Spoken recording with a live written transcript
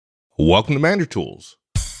Welcome to Manager Tools.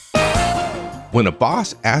 When a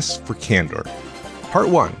boss asks for candor. Part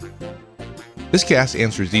 1. This cast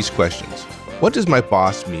answers these questions. What does my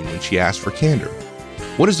boss mean when she asks for candor?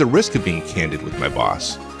 What is the risk of being candid with my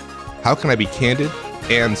boss? How can I be candid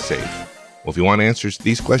and safe? Well, if you want answers to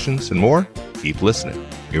these questions and more, keep listening.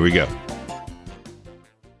 Here we go.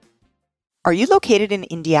 Are you located in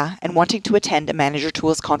India and wanting to attend a Manager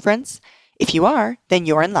Tools conference? If you are, then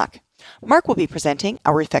you're in luck. Mark will be presenting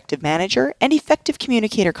our Effective Manager and Effective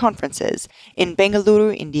Communicator conferences in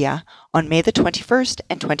Bengaluru, India on May the 21st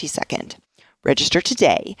and 22nd. Register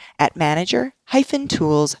today at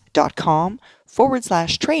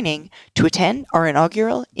manager-tools.com/training to attend our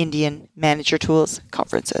inaugural Indian Manager Tools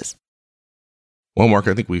conferences. Well, Mark,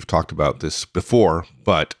 I think we've talked about this before,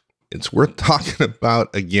 but it's worth talking about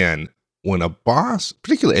again. When a boss,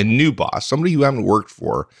 particularly a new boss, somebody you haven't worked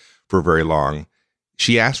for very long,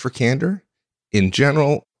 she asks for candor, in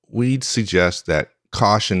general, we'd suggest that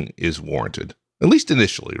caution is warranted, at least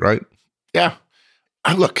initially, right? Yeah.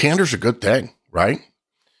 Look, candor's a good thing, right?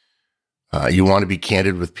 You want to be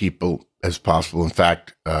candid with people as possible. In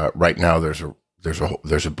fact, right now there's a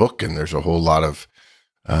book and there's a whole lot of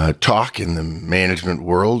talk in the management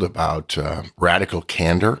world about radical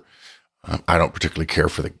candor. I don't particularly care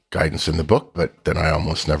for the guidance in the book, but then I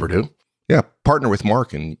almost never do. Yeah, partner with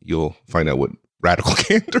Mark and you'll find out what radical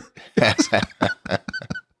candor is.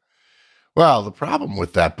 Well, the problem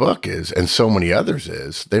with that book is, and so many others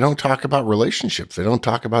is, they don't talk about relationships. They don't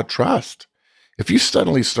talk about trust. If you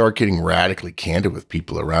suddenly start getting radically candid with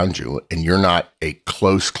people around you and you're not a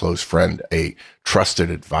close friend, a trusted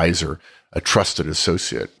advisor, a trusted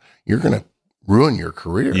associate, you're going to ruin your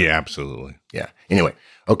career. Yeah, absolutely. Yeah. Anyway,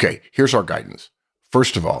 okay, here's our guidance.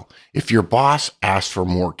 First of all, if your boss asks for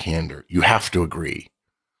more candor, you have to agree.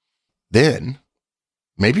 Then,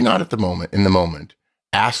 maybe not in the moment,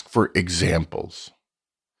 ask for examples.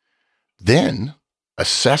 Then,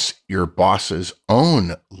 assess your boss's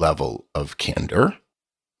own level of candor.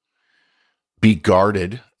 Be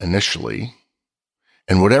guarded initially.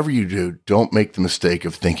 And whatever you do, don't make the mistake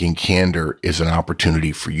of thinking candor is an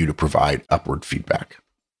opportunity for you to provide upward feedback.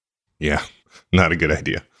 Yeah, not a good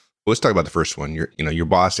idea. Let's talk about the first one. Your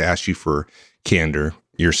boss asks you for candor.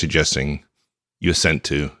 You're suggesting you assent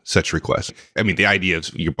to such request. I mean, the idea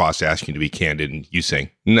of your boss asking you to be candid and you saying,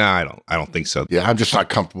 "No, I don't think so." Yeah, I'm just not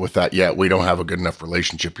comfortable with that yet. We don't have a good enough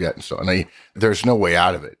relationship yet, and so there's no way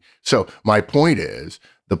out of it. So my point is,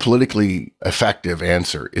 the politically effective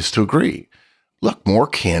answer is to agree. Look, more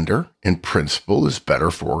candor in principle is better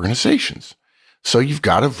for organizations. So you've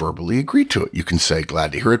got to verbally agree to it. You can say,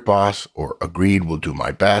 "Glad to hear it, boss," or "Agreed, will do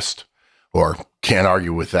my best," or "Can't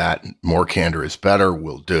argue with that. More candor is better,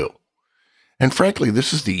 will do." And frankly,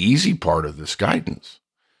 this is the easy part of this guidance.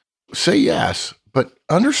 Say yes, but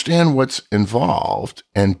understand what's involved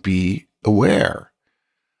and be aware.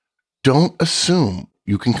 Don't assume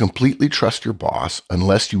you can completely trust your boss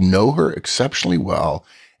unless you know her exceptionally well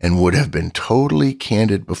and would have been totally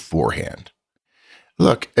candid beforehand.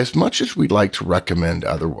 Look, as much as we'd like to recommend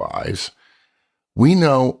otherwise, we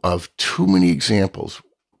know of too many examples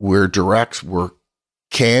where directs were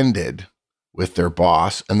candid with their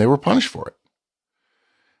boss and they were punished for it.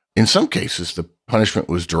 In some cases, the punishment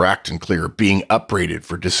was direct and clear, being upbraided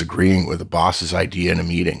for disagreeing with a boss's idea in a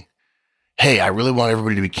meeting. "Hey, I really want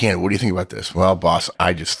everybody to be candid. What do you think about this?" "Well, boss,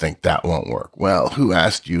 I just think that won't work." "Well, who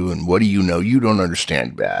asked you and what do you know? You don't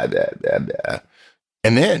understand." Blah, blah, blah, blah.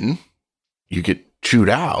 And then you get chewed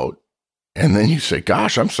out and then you say,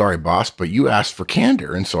 "Gosh, I'm sorry, boss, but you asked for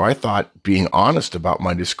candor. And so I thought being honest about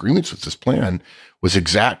my disagreements with this plan was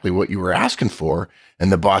exactly what you were asking for."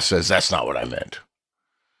 And the boss says, "That's not what I meant."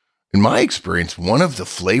 In my experience, one of the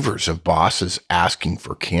flavors of bosses asking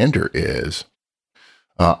for candor is,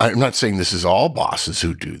 I'm not saying this is all bosses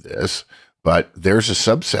who do this, but there's a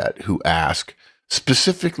subset who ask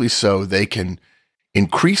specifically so they can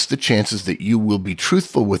increase the chances that you will be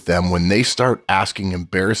truthful with them when they start asking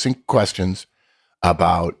embarrassing questions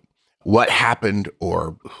about what happened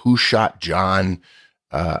or who shot John,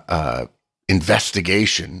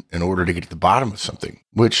 investigation in order to get to the bottom of something,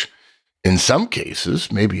 which in some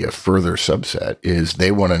cases, maybe a further subset is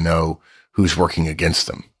they want to know who's working against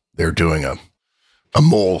them. They're doing a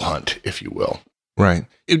mole hunt, if you will. Right.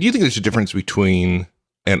 Do you think there's a difference between,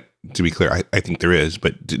 and to be clear, I think there is,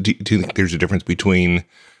 but do you think there's a difference between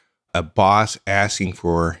a boss asking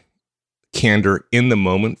for candor in the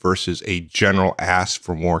moment versus a general ask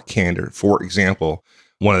for more candor? For example,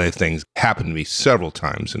 one of the things happened to me several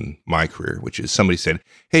times in my career, which is somebody said,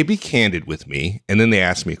 "Hey, be candid with me." And then they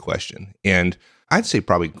asked me a question. And I'd say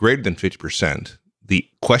probably greater than 50%, the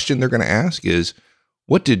question they're going to ask is,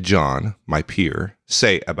 What did John, my peer,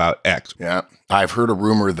 say about X? Yeah. I've heard a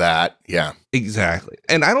rumor that, yeah. Exactly.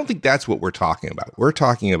 And I don't think that's what we're talking about. We're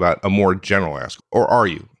talking about a more general ask. Or are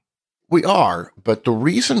you? We are. But the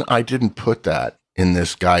reason I didn't put that in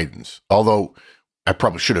this guidance, although I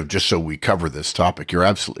probably should have just so we cover this topic, you're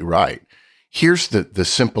absolutely right. Here's the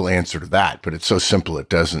simple answer to that, but it's so simple it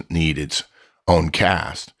doesn't need its own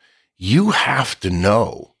cast. You have to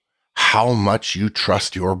know how much you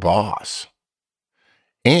trust your boss.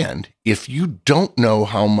 And if you don't know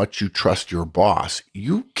how much you trust your boss,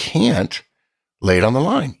 you can't lay it on the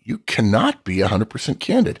line. You cannot be 100%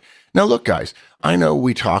 candid. Now, look, guys, I know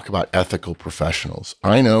we talk about ethical professionals.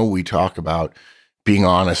 I know we talk about being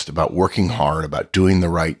honest, about working hard, about doing the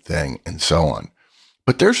right thing, and so on.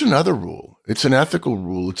 But there's another rule. It's an ethical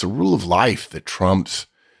rule. It's a rule of life that trumps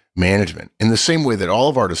management in the same way that all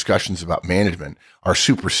of our discussions about management are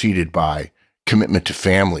superseded by commitment to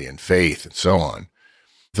family and faith and so on.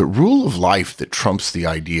 The rule of life that trumps the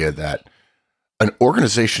idea that an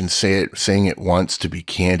organization saying it wants to be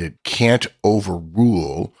candid can't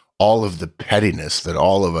overrule all of the pettiness that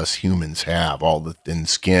all of us humans have, all the thin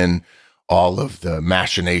skin, all of the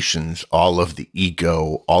machinations, all of the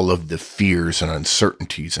ego, all of the fears and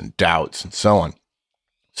uncertainties and doubts and so on.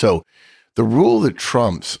 So the rule that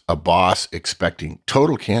trumps a boss expecting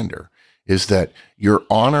total candor is that your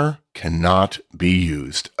honor cannot be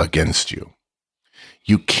used against you.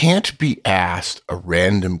 You can't be asked a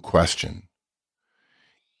random question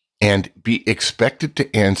and be expected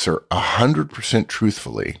to answer 100%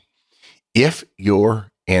 truthfully if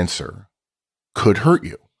your answer could hurt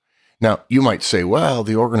you. Now, you might say, well,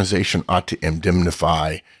 the organization ought to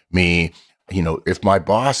indemnify me. You know, if my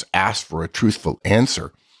boss asks for a truthful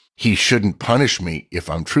answer, he shouldn't punish me if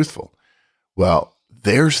I'm truthful. Well,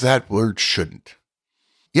 there's that word shouldn't.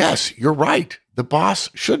 Yes, you're right. The boss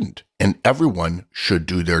shouldn't. And everyone should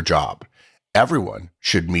do their job. Everyone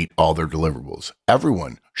should meet all their deliverables.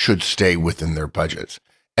 Everyone should stay within their budgets.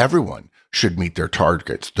 Everyone should meet their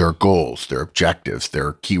targets, their goals, their objectives,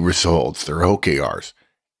 their key results, their OKRs,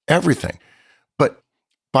 everything. But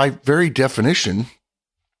by very definition,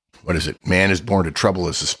 what is it? Man is born to trouble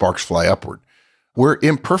as the sparks fly upward. We're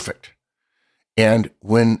imperfect. And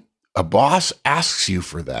when a boss asks you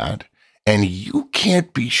for that, and you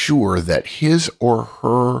can't be sure that his or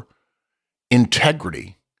her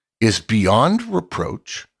integrity is beyond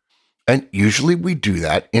reproach, and usually we do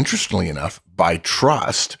that, interestingly enough, by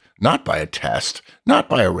trust, not by a test, not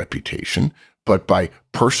by a reputation, but by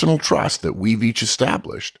personal trust that we've each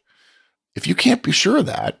established. If you can't be sure of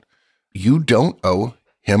that, you don't owe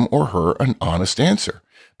him or her an honest answer.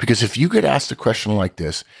 Because if you get asked a question like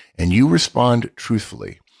this and you respond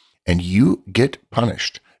truthfully and you get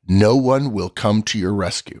punished, no one will come to your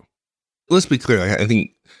rescue. Let's be clear. I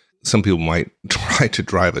think some people might try to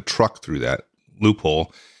drive a truck through that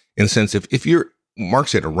loophole in the sense if you're, Mark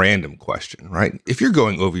said a random question, right? If you're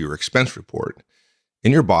going over your expense report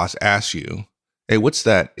and your boss asks you, hey, what's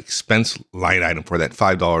that expense line item for that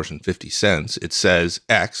 $5.50? It says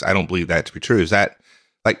X. I don't believe that to be true. Is that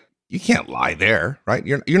like, you can't lie there, right?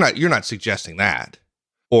 You're not suggesting that,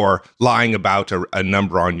 or lying about a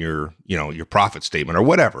number on your profit statement or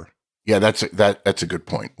whatever. Yeah, that's a good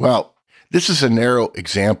point. Well, this is a narrow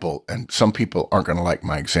example, and some people aren't going to like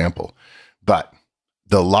my example, but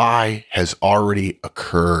the lie has already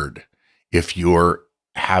occurred if you're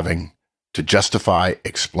having to justify,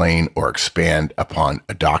 explain, or expand upon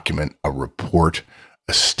a document, a report,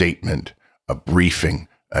 a statement, a briefing,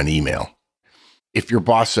 an email. If your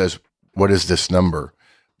boss says, what is this number?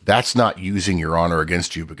 That's not using your honor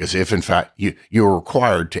against you, because if in fact you're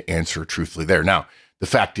required to answer truthfully there. Now, the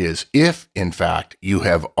fact is, if in fact you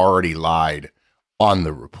have already lied on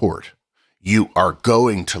the report, you are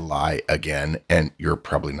going to lie again, and you're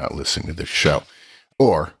probably not listening to this show.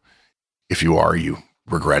 Or if you are, you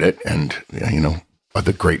regret it. And,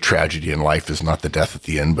 the great tragedy in life is not the death at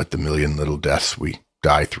the end, but the million little deaths we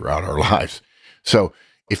die throughout our lives. So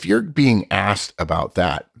if you're being asked about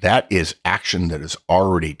that, that is action that is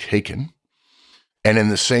already taken. And in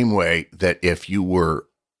the same way that if you were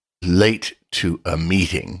late to a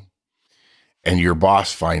meeting and your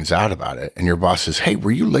boss finds out about it and your boss says, hey,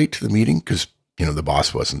 were you late to the meeting? Because, the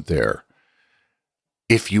boss wasn't there.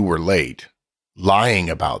 If you were late, lying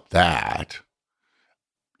about that,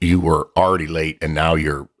 you were already late and now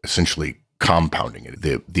you're essentially compounding it.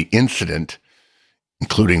 The incident,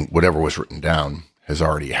 including whatever was written down, has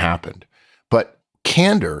already happened. But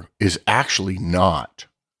candor is actually not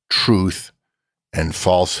truth and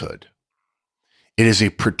falsehood. It is a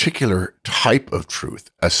particular type of truth,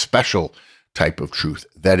 a special type of truth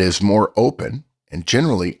that is more open and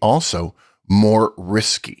generally also more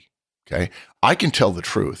risky. Okay. I can tell the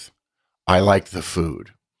truth. I like the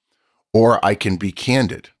food. Or I can be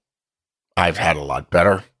candid. I've had a lot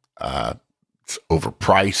better. It's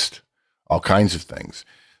overpriced, all kinds of things.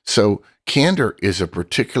 So candor is a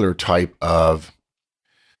particular type of,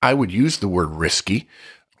 I would use the word risky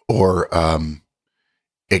or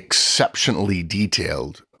exceptionally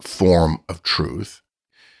detailed form of truth.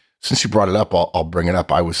 Since you brought it up, I'll bring it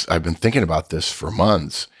up. I've been thinking about this for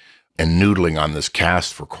months and noodling on this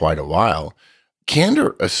cast for quite a while.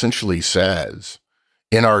 Candor essentially says,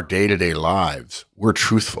 in our day-to-day lives, we're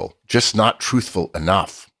truthful, just not truthful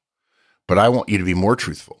enough. But I want you to be more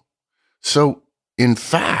truthful. So, in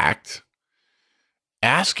fact,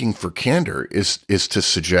 asking for candor is to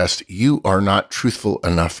suggest you are not truthful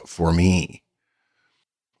enough for me.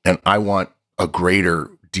 And I want a greater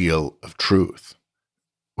deal of truth.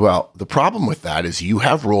 Well, the problem with that is you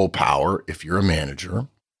have role power if you're a manager.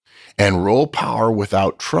 And role power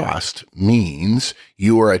without trust means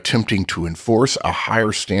you are attempting to enforce a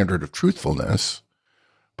higher standard of truthfulness,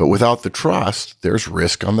 but without the trust, there's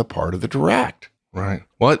risk on the part of the direct. Right.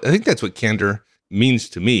 Well, I think that's what candor means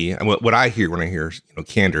to me. And what I hear when I hear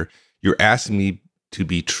candor, you're asking me to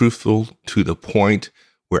be truthful to the point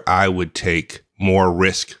where I would take more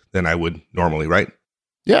risk than I would normally, right?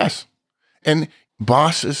 Yes. And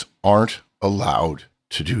bosses aren't allowed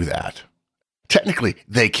to do that. Technically,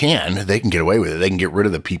 they can get away with it. They can get rid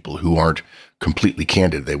of the people who aren't completely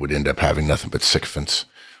candid. They would end up having nothing but sycophants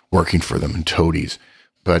working for them and toadies.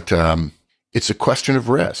 But it's a question of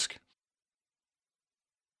risk.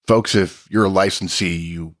 Folks, if you're a licensee,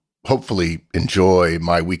 you hopefully enjoy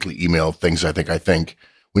my weekly email, Things I Think.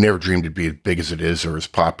 We never dreamed it'd be as big as it is or as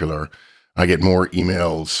popular. I get more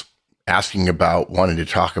emails asking about, wanting to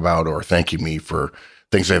talk about, or thanking me for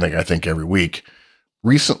Things I Think every week.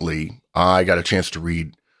 Recently, I got a chance to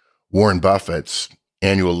read Warren Buffett's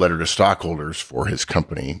annual letter to stockholders for his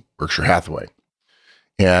company, Berkshire Hathaway.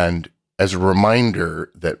 And as a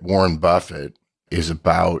reminder that Warren Buffett is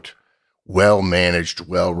about well-managed,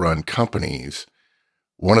 well-run companies,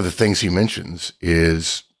 one of the things he mentions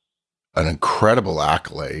is an incredible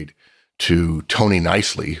accolade to Tony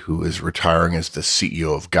Nicely, who is retiring as the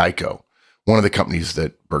CEO of Geico, one of the companies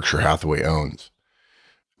that Berkshire Hathaway owns.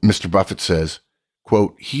 Mr. Buffett says,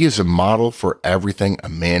 quote, "He is a model for everything a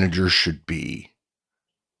manager should be,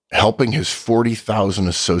 helping his 40,000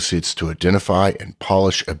 associates to identify and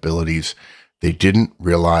polish abilities they didn't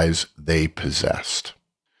realize they possessed."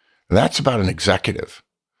 And that's about an executive.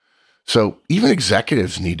 So even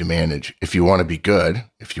executives need to manage if you want to be good,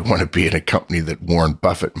 if you want to be in a company that Warren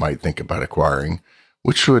Buffett might think about acquiring,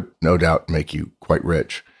 which would no doubt make you quite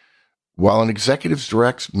rich. While an executive's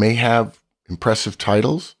directs may have impressive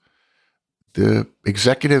titles, the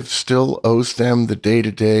executive still owes them the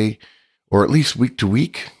day-to-day, or at least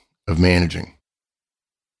week-to-week, of managing.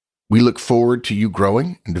 We look forward to you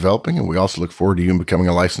growing and developing, and we also look forward to you becoming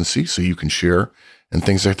a licensee so you can share in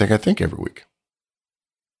Things I Think every week.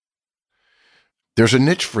 There's a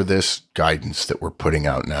niche for this guidance that we're putting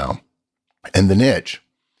out now, and the niche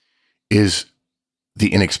is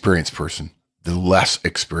the inexperienced person, the less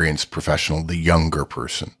experienced professional, the younger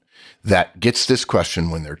person that gets this question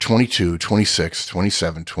when they're 22, 26,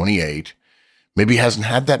 27, 28, maybe hasn't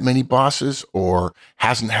had that many bosses or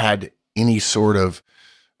hasn't had any sort of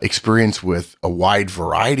experience with a wide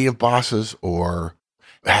variety of bosses or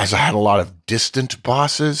has had a lot of distant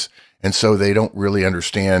bosses. And so they don't really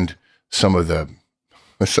understand some of the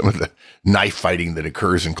knife fighting that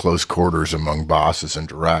occurs in close quarters among bosses and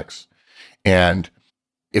directs. And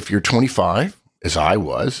if you're 25, as I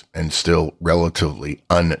was, and still relatively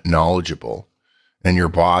unknowledgeable, and your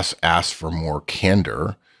boss asks for more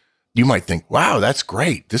candor, you might think, wow, that's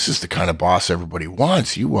great. This is the kind of boss everybody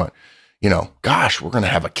wants. You want, gosh, we're going to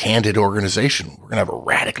have a candid organization. We're going to have a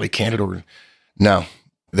radically candid organization. No,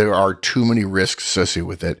 there are too many risks associated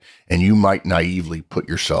with it, and you might naively put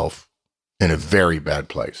yourself in a very bad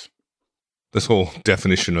place. This whole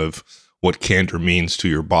definition of what candor means to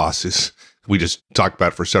your boss is, we just talked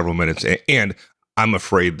about it for several minutes, and I'm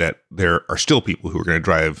afraid that there are still people who are going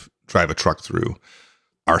to drive a truck through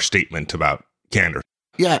our statement about candor.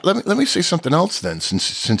 Yeah, let me say something else then,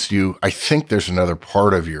 since I think there's another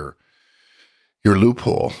part of your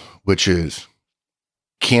loophole, which is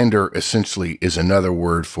candor essentially is another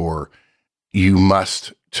word for you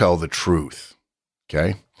must tell the truth.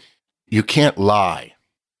 Okay? You can't lie.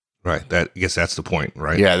 Right. I guess that's the point,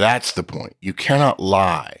 right? Yeah, that's the point. You cannot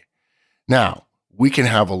lie. Now, we can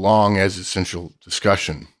have a long existential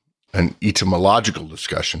discussion, an etymological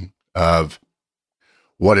discussion of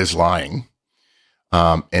what is lying.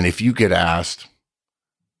 And if you get asked,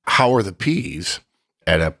 how are the peas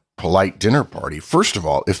at a polite dinner party? First of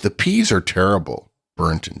all, if the peas are terrible,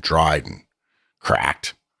 burnt and dried and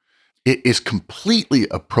cracked, it is completely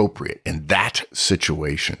appropriate in that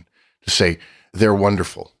situation to say they're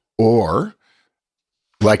wonderful, or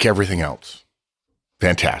like everything else,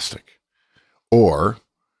 fantastic, or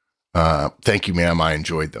thank you, ma'am, I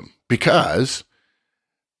enjoyed them, because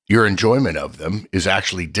your enjoyment of them is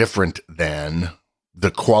actually different than the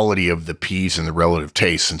quality of the peas and the relative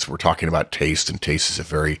taste, since we're talking about taste, and taste is a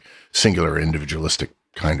very singular, individualistic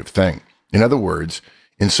kind of thing. In other words,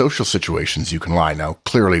 in social situations, you can lie. Now,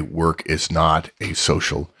 clearly, work is not a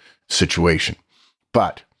social situation.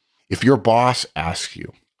 But if your boss asks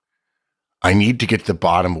you, I need to get to the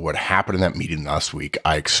bottom of what happened in that meeting last week,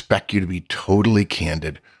 I expect you to be totally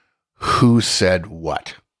candid. Who said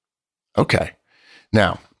what? Okay.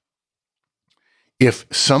 Now, if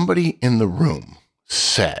somebody in the room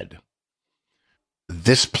said,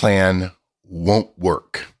 this plan won't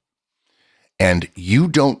work, and you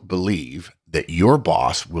don't believe that your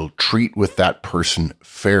boss will treat with that person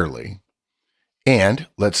fairly, and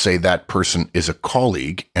let's say that person is a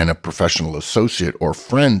colleague and a professional associate or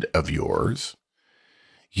friend of yours,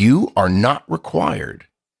 you are not required,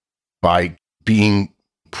 by being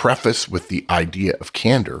prefaced with the idea of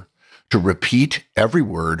candor, to repeat every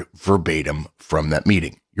word verbatim from that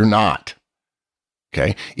meeting. You're not.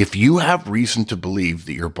 Okay? If you have reason to believe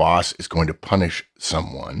that your boss is going to punish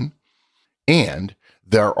someone, and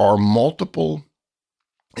there are multiple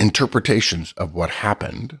interpretations of what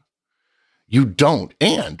happened, you don't,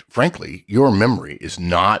 and frankly, your memory is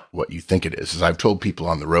not what you think it is. As I've told people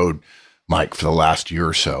on the road, Mike, for the last year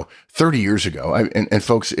or so, 30 years ago, and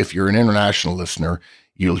folks, if you're an international listener,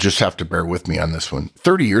 you'll just have to bear with me on this one.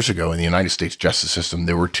 30 years ago in the United States justice system,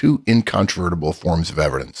 there were two incontrovertible forms of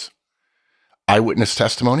evidence: eyewitness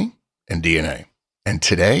testimony and DNA. And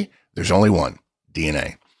today, there's only one: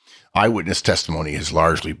 DNA. Eyewitness testimony has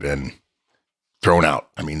largely been thrown out.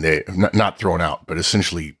 I mean, they not thrown out, but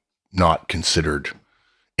essentially not considered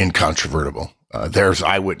incontrovertible. There's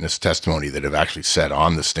eyewitness testimony that have actually said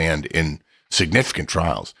on the stand in significant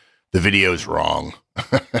trials, the video's wrong,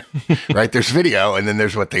 right? There's video, and then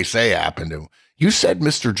there's what they say happened. You said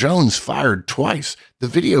Mr. Jones fired twice. The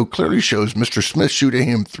video clearly shows Mr. Smith shooting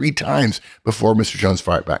him 3 times before Mr. Jones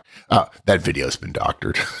fired back. That video's been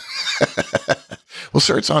doctored. Well,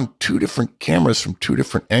 sir, it's on 2 different cameras from 2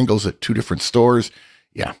 different angles at 2 different stores.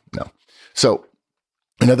 Yeah, no. So,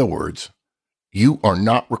 in other words, you are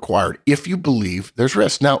not required, if you believe there's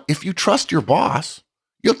risk. Now, if you trust your boss,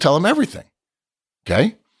 you'll tell him everything.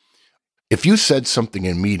 Okay? If you said something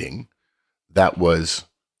in meeting that was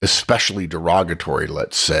especially derogatory,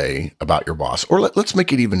 let's say, about your boss, or let's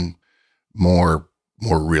make it even more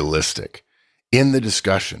realistic. In the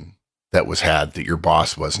discussion that was had that your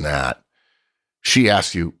boss wasn't at, she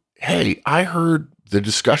asked you, hey, I heard the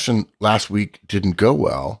discussion last week didn't go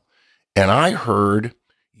well, and I heard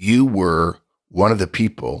you were one of the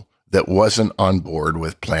people that wasn't on board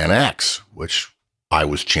with Plan X, which I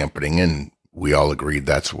was championing, and we all agreed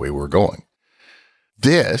that's the way we're going.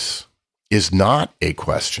 This is not a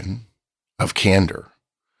question of candor.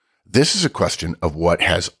 This is a question of what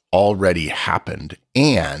has already happened,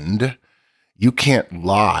 and you can't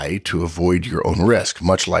lie to avoid your own risk,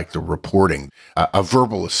 much like the reporting. A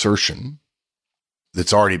verbal assertion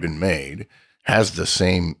that's already been made has the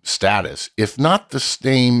same status, if not the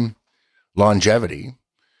same longevity,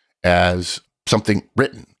 as something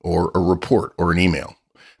written or a report or an email.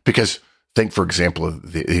 Because think, for example,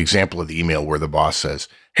 of the example of the email where the boss says,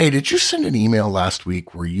 hey, did you send an email last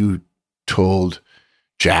week where you told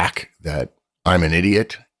Jack that I'm an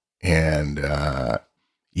idiot and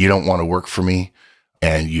you don't want to work for me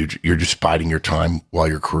and you're just biding your time while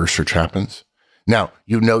your career search happens? Now,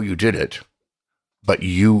 you know you did it, but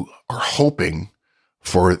you are hoping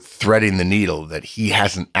for threading the needle that he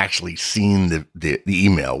hasn't actually seen the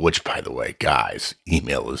email, which, by the way, guys,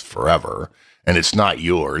 email is forever. And it's not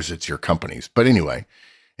yours, it's your company's. But anyway,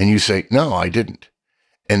 and you say, no, I didn't.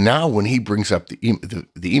 And now when he brings up the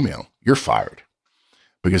email, you're fired.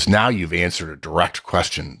 Because now you've answered a direct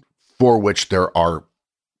question for which there are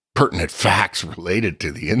pertinent facts related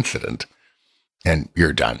to the incident, and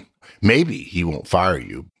you're done. Maybe he won't fire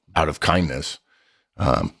you out of kindness,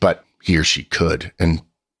 but he or she could and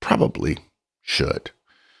probably should.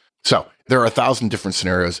 So there are 1,000 different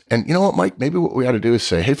scenarios. And you know what, Mike? Maybe what we ought to do is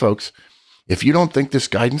say, hey, folks, if you don't think this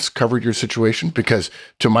guidance covered your situation, because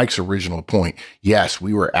to Mike's original point, yes,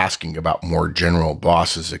 we were asking about more general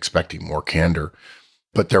bosses expecting more candor,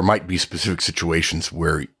 but there might be specific situations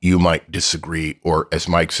where you might disagree, or as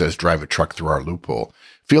Mike says, drive a truck through our loophole.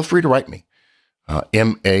 Feel free to write me.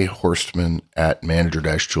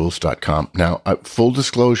 mahorstman@manager-tools.com. Now, full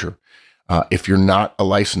disclosure, if you're not a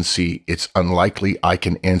licensee, it's unlikely I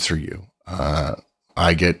can answer you.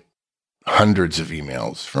 I get hundreds of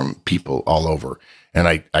emails from people all over, and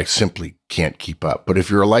I simply can't keep up. But if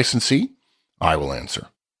you're a licensee, I will answer.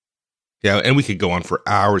 Yeah, and we could go on for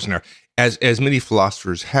hours and hours, as many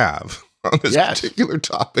philosophers have on this particular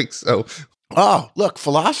topic. So, look,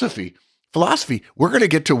 philosophy. We're going to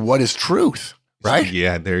get to what is truth, right?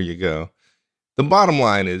 Yeah, there you go. The bottom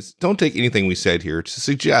line is, don't take anything we said here to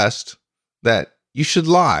suggest that you should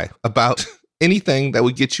lie about anything that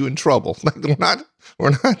would get you in trouble. Like,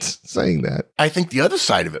 we're not saying that. I think the other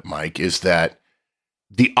side of it, Mike, is that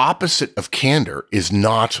the opposite of candor is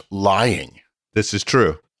not lying. This is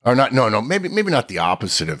true. Or not? No. Maybe not the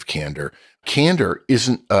opposite of candor. Candor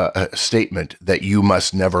isn't a statement that you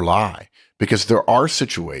must never lie, because there are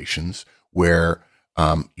situations where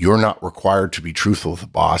you're not required to be truthful with the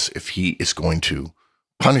boss if he is going to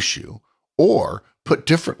punish you. Or, put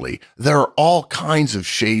differently, there are all kinds of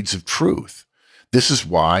shades of truth. This is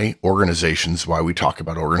why we talk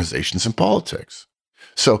about organizations and politics.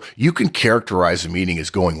 So you can characterize a meeting as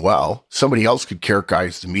going well. Somebody else could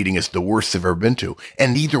characterize the meeting as the worst they've ever been to,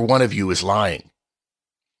 and neither one of you is lying.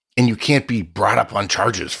 And you can't be brought up on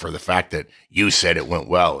charges for the fact that you said it went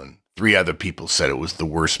well and 3 other people said it was the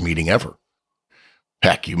worst meeting ever.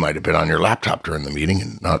 Heck, you might have been on your laptop during the meeting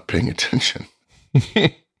and not paying attention.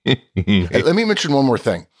 Hey, let me mention one more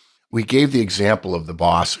thing. We gave the example of the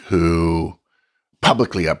boss who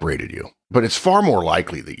publicly upbraided you, but it's far more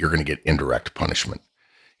likely that you're going to get indirect punishment.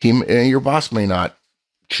 Your boss may not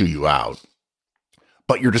chew you out,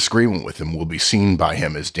 but your disagreement with him will be seen by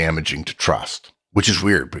him as damaging to trust, which is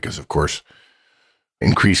weird because, of course,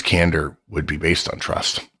 increased candor would be based on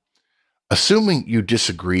trust. Assuming you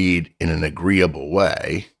disagreed in an agreeable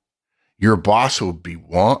way, your boss would be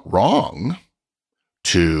wrong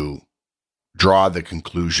to draw the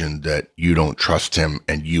conclusion that you don't trust him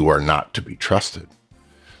and you are not to be trusted.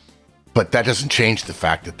 But that doesn't change the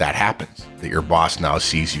fact that happens, that your boss now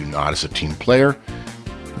sees you not as a team player.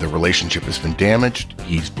 The relationship has been damaged.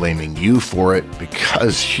 He's blaming you for it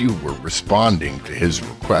because you were responding to his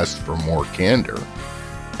request for more candor.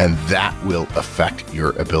 And that will affect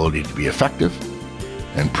your ability to be effective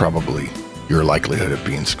and probably your likelihood of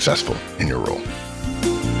being successful in your role.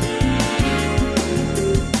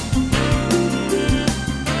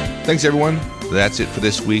 Thanks, everyone. That's it for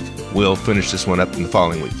this week. We'll finish this one up in the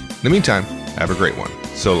following week. In the meantime, have a great one.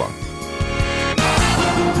 So long.